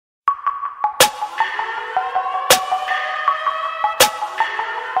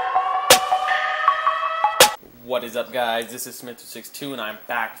What is up, guys? This is Smith262 and I'm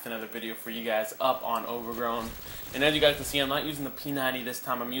back with another video for you guys up on Overgrown. And as you guys can see, I'm not using the P90 this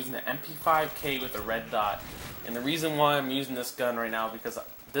time. I'm using the MP5K with a red dot. And the reason why I'm using this gun right now because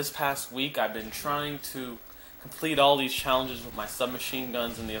this past week I've been trying to complete all these challenges with my submachine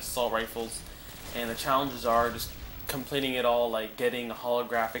guns and the assault rifles. And the challenges are just completing it all, like getting a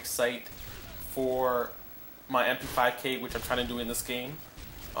holographic sight for my MP5K, which I'm trying to do in this game.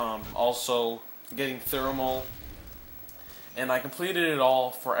 Also getting thermal, and I completed it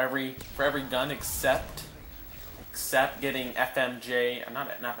all for every gun except getting FMJ, not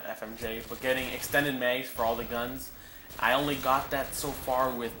FMJ, but getting extended mags for all the guns. I only got that so far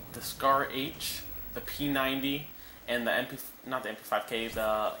with the Scar H, the P90, and the not the MP5K,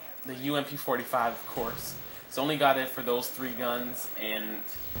 the UMP45, of course. So only got it for those three guns, and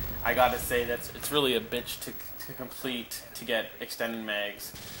I gotta say it's really a bitch to complete to get extended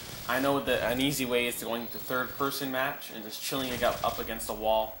mags. I know that an easy way is to going to third-person match and just chilling it up against a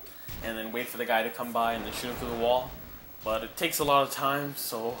wall, and then wait for the guy to come by and then shoot him through the wall. But it takes a lot of time,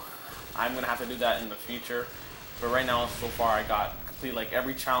 so I'm gonna have to do that in the future. But right now, so far, I got complete like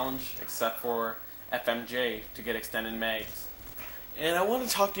every challenge except for FMJ to get extended mags. And I want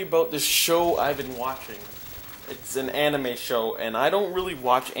to talk to you about this show I've been watching. It's an anime show, and I don't really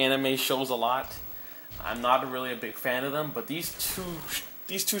watch anime shows a lot. I'm not really a big fan of them, but these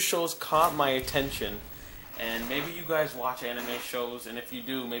two shows caught my attention. And maybe you guys watch anime shows, and if you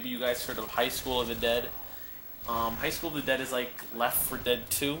do, maybe you guys heard of Highschool of the Dead. Highschool of the Dead is like Left 4 Dead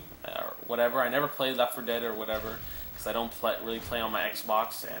 2 or whatever. I never played Left 4 Dead or whatever because I don't really play on my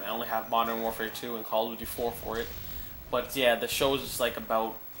Xbox, and I only have Modern Warfare 2 and Call of Duty 4 for it. But yeah, the show is just like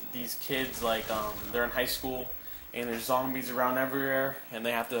about these kids, like they're in high school and there's zombies around everywhere and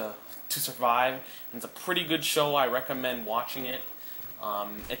they have to survive. And it's a pretty good show. I recommend watching it.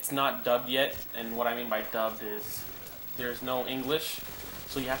 It's not dubbed yet, and what I mean by dubbed is there's no English,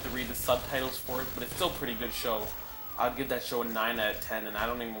 so you have to read the subtitles for it, but it's still a pretty good show. I'd give that show a 9 out of 10, and I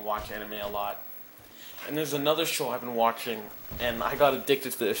don't even watch anime a lot. And there's another show I've been watching, and I got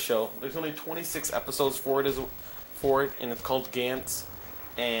addicted to this show. There's only 26 episodes for it, and it's called Gantz,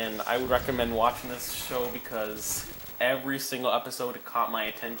 and I would recommend watching this show because every single episode caught my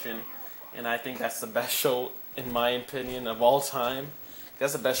attention, and I think that's the best show, in my opinion, of all time.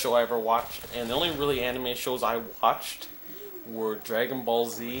 That's the best show I ever watched, and the only really anime shows I watched were Dragon Ball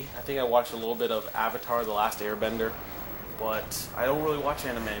Z. I think I watched a little bit of Avatar: The Last Airbender, but I don't really watch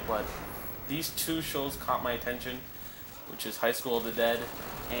anime. But these two shows caught my attention, which is High School of the Dead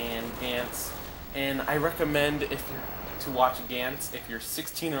and Gantz. And I recommend to watch Gantz if you're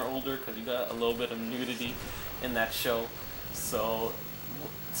 16 or older, because you got a little bit of nudity in that show. So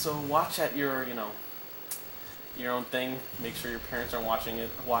watch at your your own thing. Make sure your parents aren't watching it.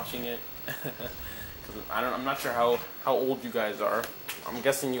 Because I'm not sure how old you guys are. I'm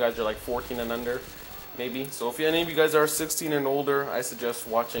guessing you guys are like 14 and under, maybe. So if any of you guys are 16 and older, I suggest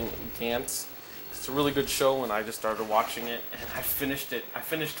watching Gantz. It's a really good show, and I just started watching it, and I finished it. I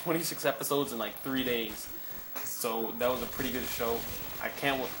finished 26 episodes in like 3 days. So that was a pretty good show. I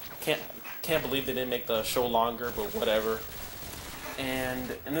can't believe they didn't make the show longer, but whatever.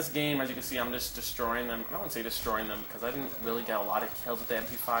 And in this game, as you can see, I'm just destroying them. I wouldn't say destroying them because I didn't really get a lot of kills with the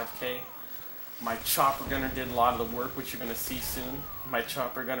MP5K. My chopper gunner did a lot of the work, which you're going to see soon. My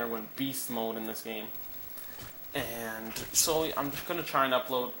chopper gunner went beast mode in this game. And so I'm just going to try and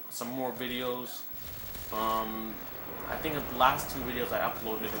upload some more videos. I think the last two videos I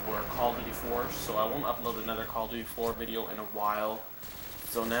uploaded were Call of Duty 4, so I won't upload another Call of Duty 4 video in a while.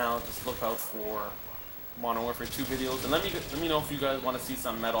 So now just look out for Modern Warfare 2 videos, and let me know if you guys want to see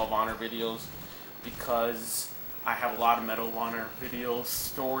some Medal of Honor videos, because I have a lot of Medal of Honor videos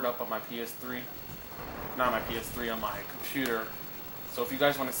stored up on my PS3, not my PS3, on my computer. So if you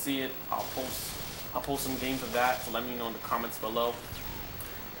guys want to see it, I'll post some games of that. So let me know in the comments below,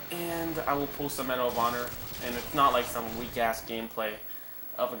 and I will post some Medal of Honor. And it's not like some weak ass gameplay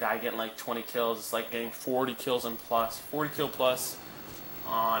of a guy getting like 20 kills. It's like getting 40 kills and plus, 40 kill plus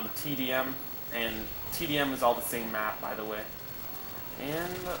on TDM. And TDM is all the same map, by the way.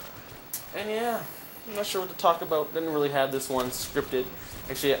 And yeah, I'm not sure what to talk about. Didn't really have this one scripted.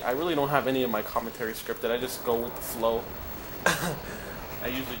 Actually, I really don't have any of my commentary scripted. I just go with the flow. I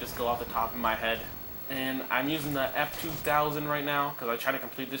usually just go off the top of my head. And I'm using the F2000 right now because I try to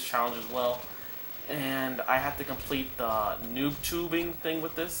complete this challenge as well. And I have to complete the noob tubing thing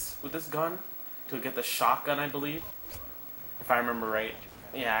with this gun to get the shotgun, I believe, if I remember right.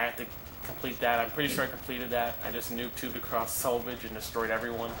 Yeah, I have to complete that. I'm pretty sure I completed that. I just noob tubed across salvage and destroyed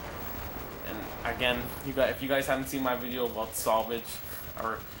everyone. And again, if you guys haven't seen my video about salvage,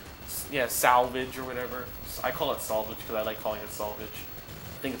 or yeah, salvage or whatever. I call it salvage because I like calling it salvage.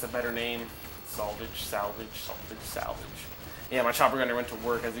 I think it's a better name. Salvage, salvage, salvage, salvage. Yeah, my chopper gunner went to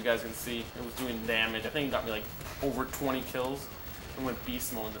work, as you guys can see. It was doing damage. I think it got me like over 20 kills. I went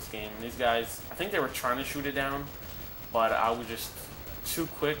beast mode in this game. And these guys, I think they were trying to shoot it down, but I was just too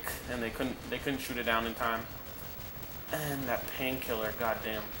quick, and they couldn't shoot it down in time. And that painkiller,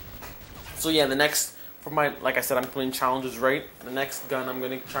 goddamn. So yeah, the next, for my, like I said, I'm completing challenges, right? The next gun I'm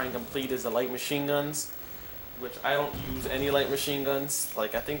gonna try and complete is the light machine guns, which I don't use any light machine guns.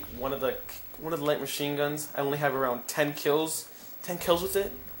 Like, I think one of the light machine guns, I only have around 10 kills with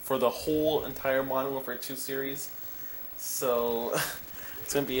it for the whole entire Modern Warfare 2 series. So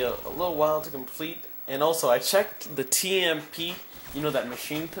it's gonna be a little while to complete. And also, I checked the TMP, you know, that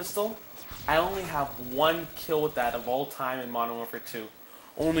machine pistol. I only have 1 kill with that of all time in Modern Warfare 2.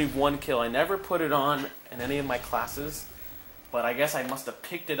 Only 1 kill. I never put it on in any of my classes, but I guess I must have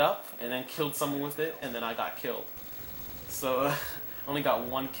picked it up and then killed someone with it, and then I got killed. So I only got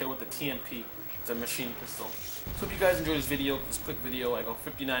 1 kill with the TMP, the machine pistol. So if you guys enjoyed this video, this quick video, I go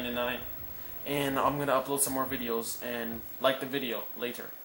 59 to 9, and I'm gonna upload some more videos, and like the video later.